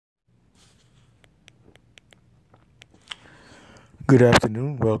Good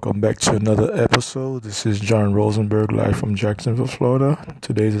afternoon. Welcome back to another episode. This is John Rosenberg, live from Jacksonville, Florida.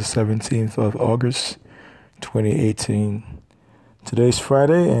 Today is the 17th of August, 2018. Today's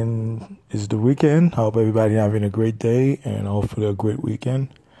Friday and it's the weekend. I hope everybody having a great day and hopefully a great weekend.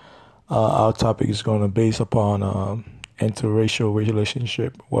 Our topic is going to base upon interracial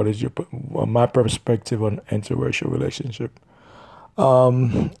relationship. What is my perspective on interracial relationship?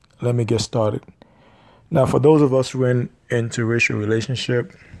 Let me get started. Now, for those of us who are in interracial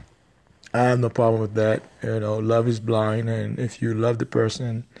relationship, I have no problem with that. Love is blind, and if you love the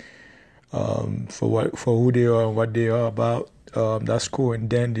person for who they are and what they are about, that's cool and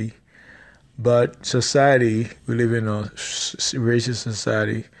dandy. But society, we live in a racist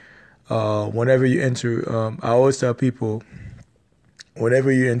society. Whenever you enter, I always tell people,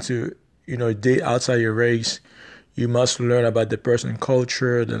 whenever you enter, date outside your race, you must learn about the person's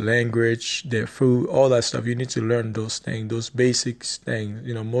culture, the language, their food, all that stuff. You need to learn those things, those basic things.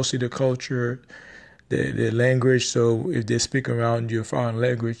 Mostly the culture, the language. So if they speak around your foreign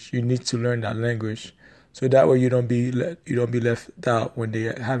language, you need to learn that language. So that way you don't be left out when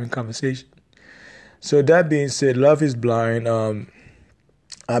they're having conversation. So that being said, love is blind.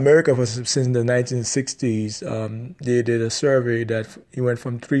 America, since the 1960s, they did a survey that it went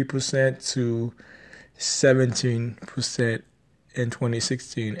from 3% to 17% in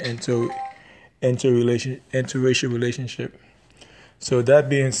 2016 into interracial relationship. So that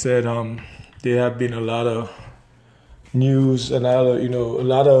being said, there have been a lot of news and a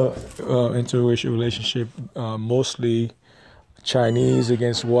lot of interracial relationship, mostly Chinese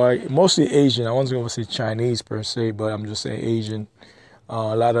against white, mostly Asian. I wasn't going to say Chinese per se, but I'm just saying Asian.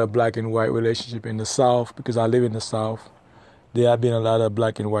 A lot of black and white relationship in the South, because I live in the South. There have been a lot of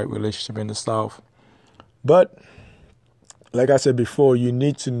black and white relationship in the South. But, like I said before, you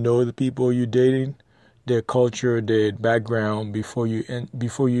need to know the people you're dating, their culture, their background before you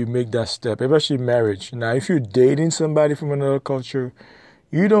make that step, especially marriage. Now, if you're dating somebody from another culture,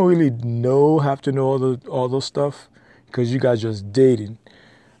 you don't really have to know all those stuff because you guys just dating.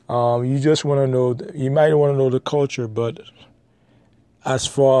 You just want to know. You might want to know the culture, but as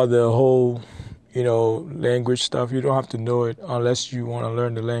for the whole, language stuff, you don't have to know it unless you want to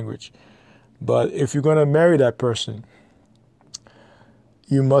learn the language. But if you're going to marry that person,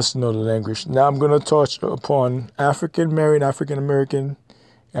 you must know the language. Now I'm going to touch upon African married African American.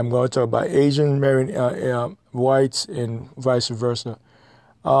 I'm going to talk about Asian married whites and vice versa.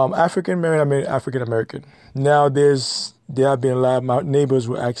 African married African American. Now there have been a lot of my neighbors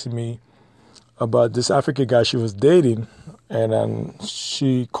were asking me about this African guy she was dating, and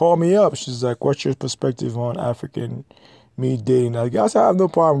she called me up. She's like, "What's your perspective on African?" Me dating. I guess I have no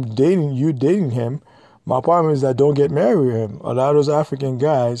problem dating him. My problem is that don't get married with him. A lot of those African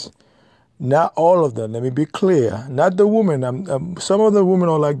guys, not all of them, let me be clear, not the women. Some of the women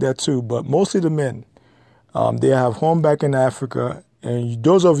are like that too, but mostly the men. They have home back in Africa, and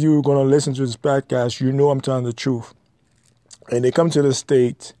those of you who are going to listen to this podcast, I'm telling the truth. And they come to the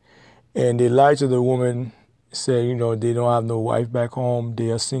States, and they lie to the woman, say, they don't have no wife back home,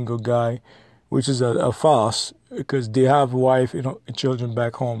 they're a single guy, which is a farce. Because they have wife, and children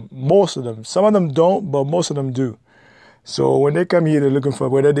back home. Most of them. Some of them don't, but most of them do. So when they come here, they're looking for,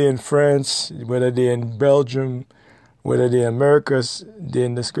 whether they're in France, whether they're in Belgium, whether they're in Americas, they're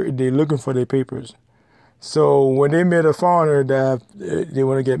looking for their papers. So when they meet a foreigner they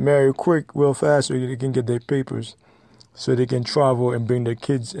want to get married quick, real fast, so they can get their papers, so they can travel and bring their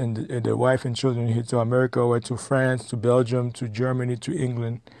kids and their wife and children here to America, or to France, to Belgium, to Germany, to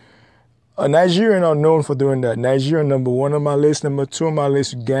England. Nigerians are known for doing that. Nigeria, number 1 on my list. Number 2 on my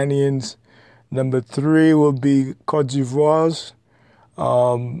list, Ghanaians. Number 3 will be Cote d'Ivoire.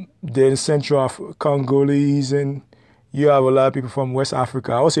 Then Central Congolese. And you have a lot of people from West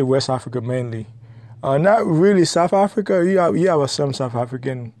Africa. I would say West Africa mainly. Not really South Africa. You have some South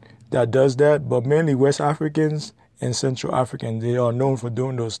African that does that, but mainly West Africans and Central Africans. They are known for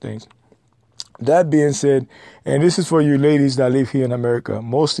doing those things. That being said, and this is for you ladies that live here in America,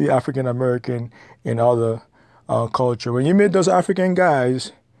 mostly African American and other culture. When you meet those African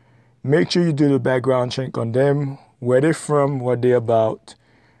guys, make sure you do the background check on them, where they're from, what they're about.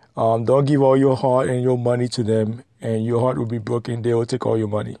 Don't give all your heart and your money to them, and your heart will be broken. They will take all your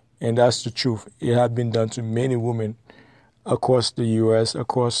money. And that's the truth. It has been done to many women across the U.S.,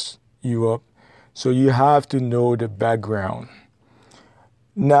 across Europe. So you have to know the background.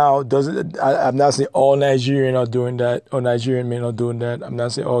 Now, I'm not saying all Nigerian are doing that, or Nigerian men are doing that. I'm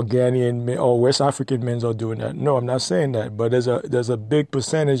not saying all Ghanaian men or West African men are doing that. No, I'm not saying that. But there's a big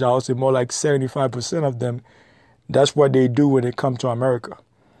percentage, I would say more like 75% of them, that's what they do when they come to America.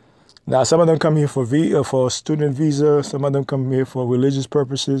 Now, some of them come here for student visa. Some of them come here for religious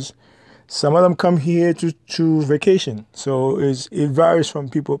purposes. Some of them come here to vacation. So it varies from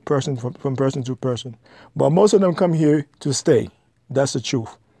person to person. But most of them come here to stay. That's the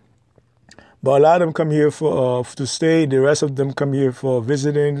truth. But a lot of them come here for to stay. The rest of them come here for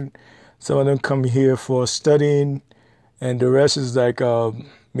visiting. Some of them come here for studying, and the rest is like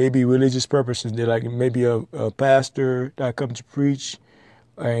maybe religious purposes. They're like maybe a pastor that comes to preach,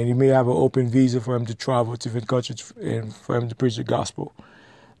 and he may have an open visa for him to travel to different countries and for him to preach the gospel.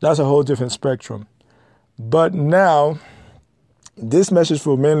 That's a whole different spectrum. But now, this message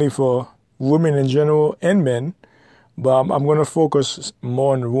mainly for women in general and men. But I'm going to focus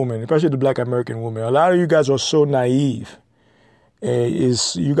more on the women, especially the Black American women. A lot of you guys are so naive.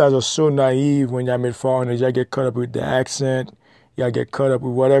 You guys are so naive when y'all meet foreigners. Y'all get caught up with the accent. Y'all get caught up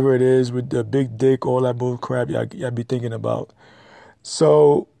with whatever it is, with the big dick, all that bull crap y'all be thinking about.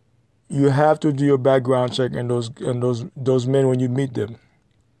 So you have to do your background check on those men when you meet them.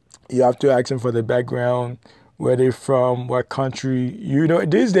 You have to ask them for their background, where they're from, what country.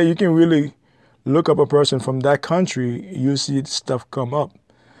 These days you can really look up a person from that country, you see stuff come up.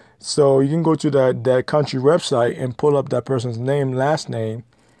 So you can go to that country website and pull up that person's name, last name,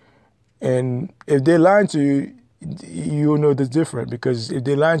 and if they're lying to you, you'll know the difference, because if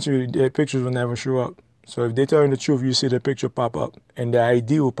they're lying to you, their pictures will never show up. So if they're telling the truth, you see the picture pop up and the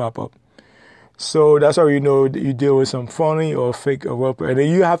ID will pop up. So that's how you know that you deal with some phony or fake or well. And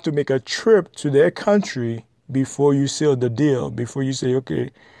then you have to make a trip to their country before you seal the deal, before you say, okay,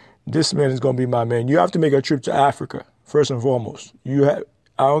 this man is going to be my man. You have to make a trip to Africa, first and foremost. I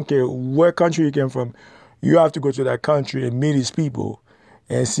don't care what country you came from, you have to go to that country and meet these people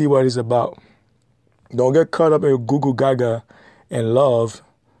and see what it's about. Don't get caught up in Google Gaga and love,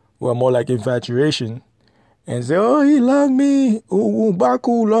 or more like infatuation, and say, oh, he loved me,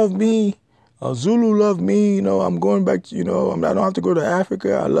 Baku loved me, Zulu loved me, I'm going back to, I don't have to go to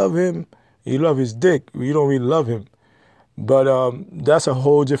Africa, I love him. You love his dick, you don't really love him. But that's a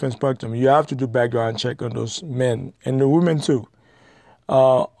whole different spectrum. You have to do background check on those men and the women too.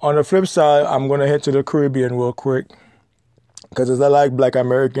 On the flip side, I'm going to head to the Caribbean real quick, because as I like Black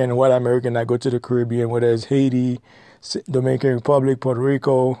American and white American, I go to the Caribbean, whether it's Haiti, Dominican Republic, Puerto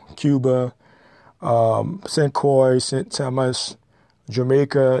Rico, Cuba, St. Croix, St. Thomas,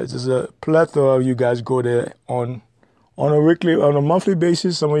 Jamaica. There's a plethora of you guys go there on a monthly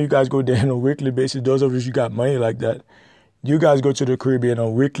basis. Some of you guys go there on a weekly basis. Those of you got money like that, you guys go to the Caribbean on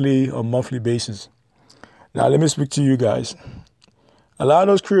a weekly or monthly basis. Now, let me speak to you guys. A lot of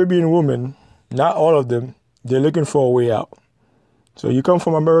those Caribbean women, not all of them, they're looking for a way out. So you come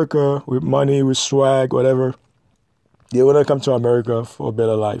from America with money, with swag, whatever. They want to come to America for a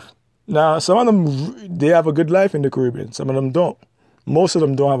better life. Now, some of them, they have a good life in the Caribbean. Some of them don't. Most of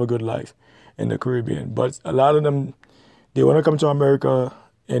them don't have a good life in the Caribbean. But a lot of them, they want to come to America,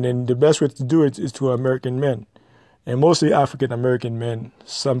 and then the best way to do it is to American men. And mostly African-American men,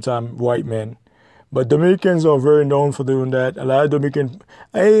 sometimes white men. But Dominicans are very known for doing that. A lot of Dominicans,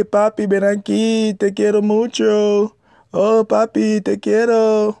 hey, papi, ven aquí, te quiero mucho. Oh, papi, te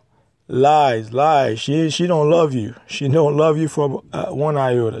quiero. Lies. She don't love you. She don't love you for one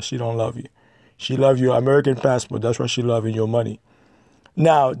iota. She don't love you. She loves your American passport. That's why she loves your money.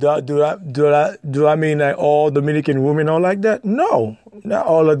 Now, do I mean that all Dominican women are like that? No, not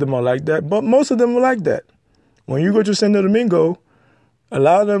all of them are like that, but most of them are like that. When you go to Santo Domingo, a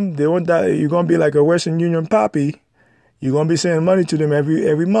lot of them, they want that. You're going to be like a Western Union poppy. You're going to be sending money to them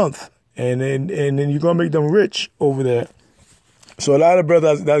every month. And then you're going to make them rich over there. So a lot of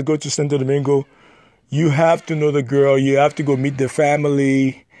brothers that go to Santo Domingo, you have to know the girl. You have to go meet the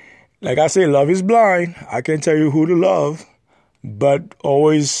family. Like I say, love is blind. I can't tell you who to love. But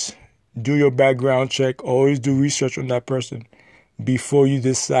always do your background check. Always do research on that person before you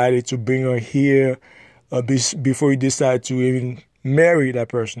decide to bring her here, before you decide to even marry that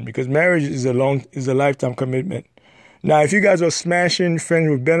person, because marriage is a lifetime commitment. Now, if you guys are smashing friends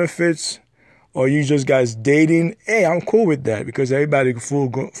with benefits, or you just guys dating, hey, I'm cool with that, because everybody full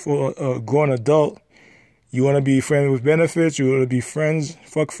grown adult. You want to be friends with benefits, you want to be friends,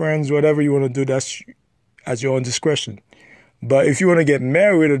 fuck friends, whatever you want to do, that's at your own discretion. But if you want to get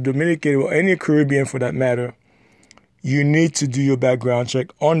married, a Dominican or any Caribbean for that matter, you need to do your background check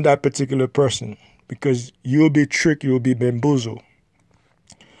on that particular person, because you'll be tricked, you'll be bamboozled.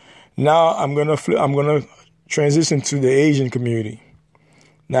 Now I'm gonna transition to the Asian community.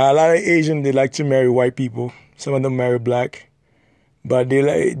 Now a lot of Asians, they like to marry white people. Some of them marry black, but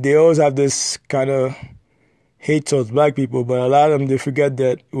they always have this kind of hate towards black people. But a lot of them, they forget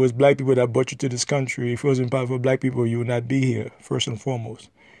that it was black people that brought you to this country. If it wasn't for black people, you would not be here, first and foremost.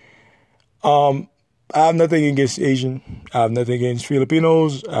 I have nothing against Asian. I have nothing against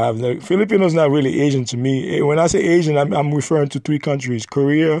Filipinos. Filipinos not really Asian to me. When I say Asian, I'm referring to three countries: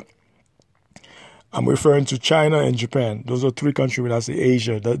 Korea, I'm referring to China and Japan. Those are three countries when I say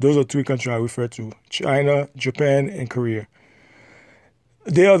Asia. Those are three countries I refer to: China, Japan, and Korea.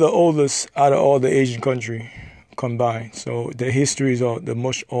 They are the oldest out of all the Asian countries combined. So their histories are the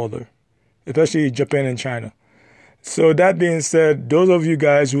much older, especially Japan and China. So that being said, those of you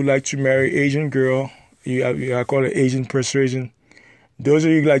guys who like to marry Asian girl, I call it Asian persuasion. Those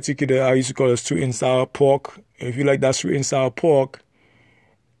of you who like to get, I used to call it sweet and sour pork. If you like that sweet and sour pork,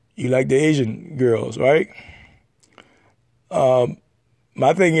 you like the Asian girls, right?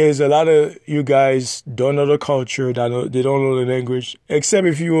 My thing is, a lot of you guys don't know the culture, they don't know the language, except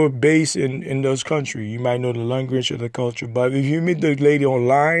if you were based in those countries. You might know the language or the culture. But if you meet the lady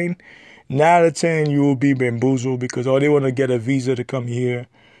online, 9 out of 10, you will be bamboozled because they want to get a visa to come here.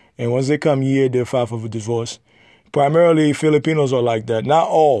 And once they come here, they'll file for divorce. Primarily, Filipinos are like that. Not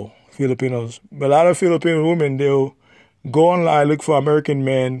all Filipinos, but a lot of Filipino women, they'll go online, look for American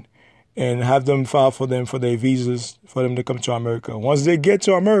men, and have them file for them for their visas for them to come to America. Once they get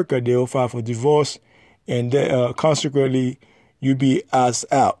to America, they'll file for divorce, and consequently, you be asked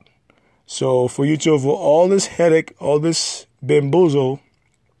out. So for you to avoid all this headache, all this bamboozleness,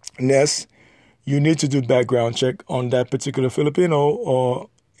 you need to do background check on that particular Filipino or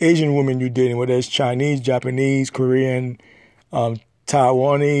Asian woman you're dating, whether it's Chinese, Japanese, Korean,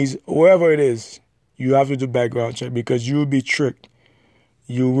 Taiwanese, wherever it is. You have to do background check because you'll be tricked.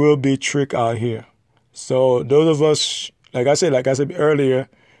 You will be tricked out here. So those of us, like I said earlier,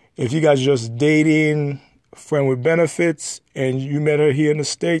 if you guys are just dating, friend with benefits, and you met her here in the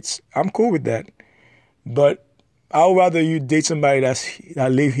States, I'm cool with that. But I would rather you date somebody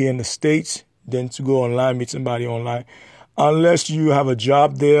that live here in the States than to go online, meet somebody online. Unless you have a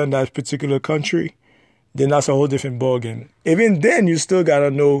job there in that particular country, then that's a whole different ballgame. Even then, you still got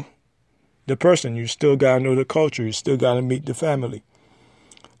to know the person. You still got to know the culture. You still got to meet the family.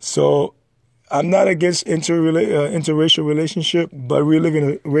 So I'm not against interracial relationship, but we live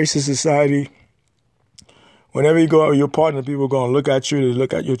in a racist society. Whenever you go out with your partner, people are going to look at you. They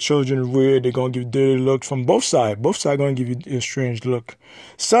look at your children weird. They're going to give dirty looks from both sides. Both sides are going to give you a strange look.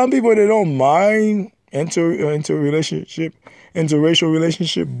 Some people, they don't mind interracial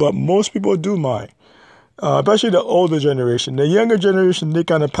relationship, but most people do mind. Especially the older generation. The younger generation, they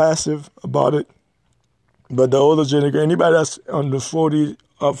kind of passive about it. But the older generation, anybody that's on the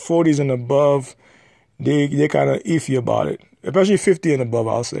 40s and above, they kind of iffy about it. Especially 50 and above,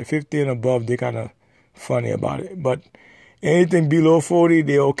 I'll say. 50 and above, they kind of funny about it. But anything below 40,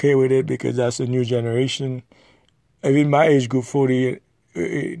 they're okay with it because that's a new generation. Even my age group, 40,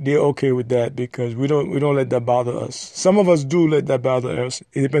 they're okay with that because we don't let that bother us. Some of us do let that bother us.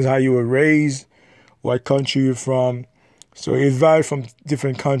 It depends how you were raised, what country you're from. So it varies from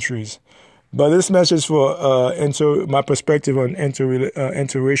different countries. But this message for my perspective on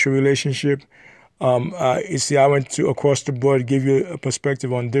interracial relationship. You see, I went to across the board, give you a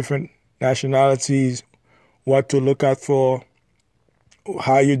perspective on different nationalities, what to look out for,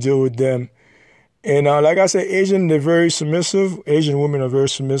 how you deal with them. And like I said, they're very submissive. Asian women are very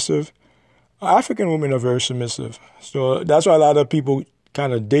submissive. African women are very submissive. So that's why a lot of people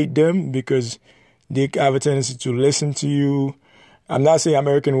kind of date them because they have a tendency to listen to you. I'm not saying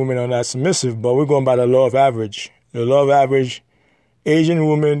American women are not submissive, but we're going by the law of average. The law of average, Asian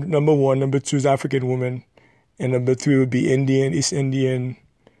woman, number 1. Number 2 is African woman. And number 3 would be Indian, East Indian.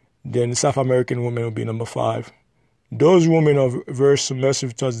 Then South American woman would be number 5. Those women are very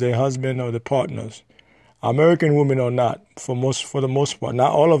submissive towards their husband or their partners. American women are not, for the most part.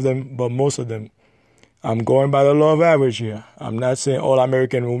 Not all of them, but most of them. I'm going by the law of average here. I'm not saying all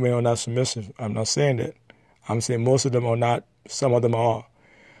American women are not submissive. I'm not saying that. I'm saying most of them are not. Some of them are.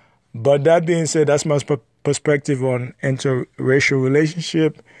 But that being said, that's my perspective on interracial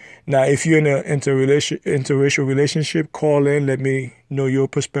relationship. Now, if you're in an interracial relationship, call in. Let me know your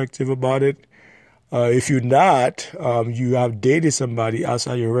perspective about it. If you're not, you have dated somebody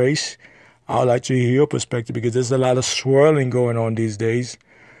outside your race, I would like to hear your perspective because there's a lot of swirling going on these days.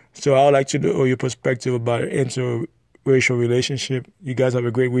 So I would like to know your perspective about an interracial relationship. You guys have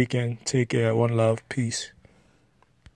a great weekend. Take care. One love. Peace.